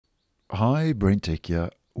Hi, BrenTech here,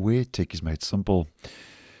 where tech is made simple.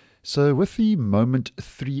 So with the Moment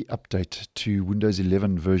 3 update to Windows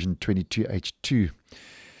 11 version 22H2,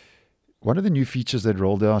 one of the new features that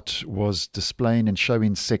rolled out was displaying and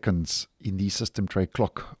showing seconds in the system tray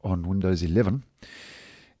clock on Windows 11.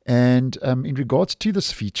 And in regards to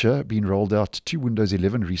this feature being rolled out to Windows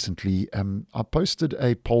 11 recently, I posted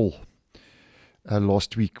a poll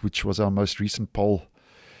last week, which was our most recent poll.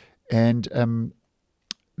 And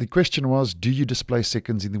the question was, do you display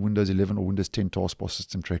seconds in the Windows 11 or Windows 10 taskbar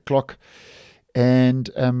system tray clock? And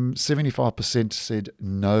 75% said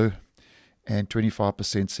no, and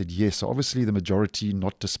 25% said yes. So obviously the majority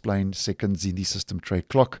not displaying seconds in the system tray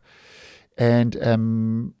clock.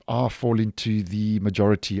 And I fall into the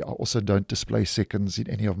majority. I also don't display seconds in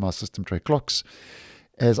any of my system tray clocks,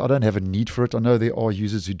 as I don't have a need for it. I know there are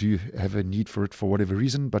users who do have a need for it for whatever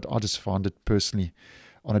reason, but I just find it personally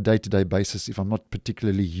on a day-to-day basis, if I'm not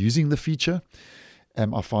particularly using the feature,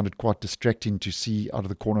 I find it quite distracting to see out of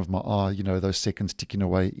the corner of my eye, those seconds ticking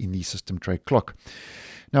away in the system tray clock.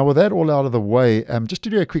 Now, with that all out of the way, just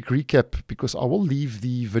to do a quick recap, because I will leave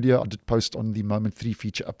the video I did post on the Moment 3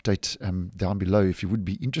 feature update down below if you would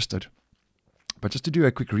be interested. But just to do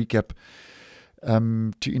a quick recap,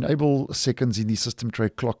 to enable seconds in the system tray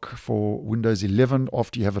clock for Windows 11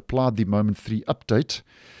 after you have applied the Moment 3 update,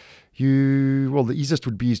 the easiest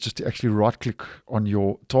would be is just to actually right-click on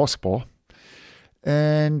your taskbar.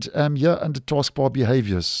 And under taskbar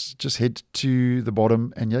behaviors, just head to the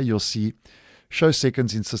bottom, and you'll see show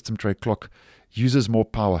seconds in system tray clock uses more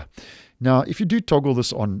power. Now, if you do toggle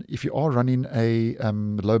this on, if you are running a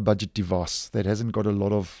low budget device that hasn't got a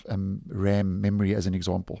lot of RAM memory as an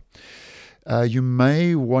example, you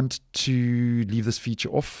may want to leave this feature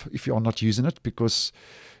off if you are not using it, because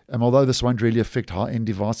although this won't really affect high-end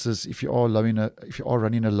devices, if you are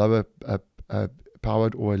running a lower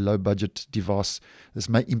powered or a low-budget device, this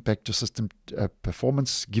may impact your system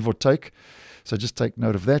performance, give or take. So just take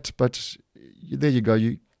note of that. But there you go.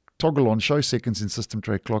 You toggle on show seconds in system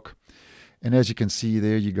tray clock, and as you can see,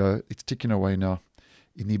 there you go. It's ticking away now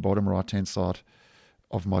in the bottom right-hand side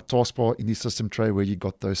of my taskbar in the system tray where you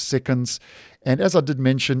got those seconds. And as I did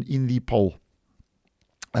mention in the poll,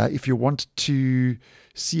 if you want to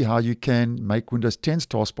see how you can make Windows 10's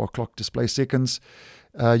taskbar clock display seconds,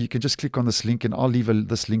 you can just click on this link, and I'll leave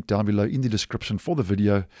this link down below in the description for the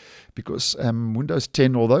video, because Windows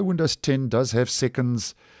 10, although Windows 10 does have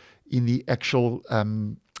seconds in the actual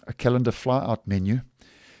calendar flyout menu,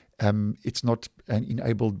 it's not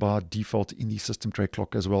enabled by default in the system tray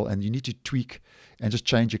clock as well, and you need to tweak and just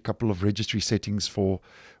change a couple of registry settings for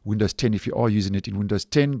Windows 10 if you are using it in Windows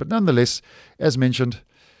 10. But nonetheless, as mentioned,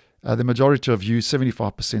 the majority of you,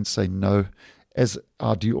 75%, say no, as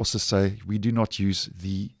I do also say we do not use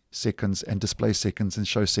the seconds and display seconds and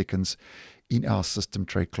show seconds in our system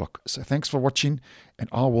tray clock. So thanks for watching, and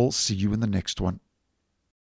I will see you in the next one.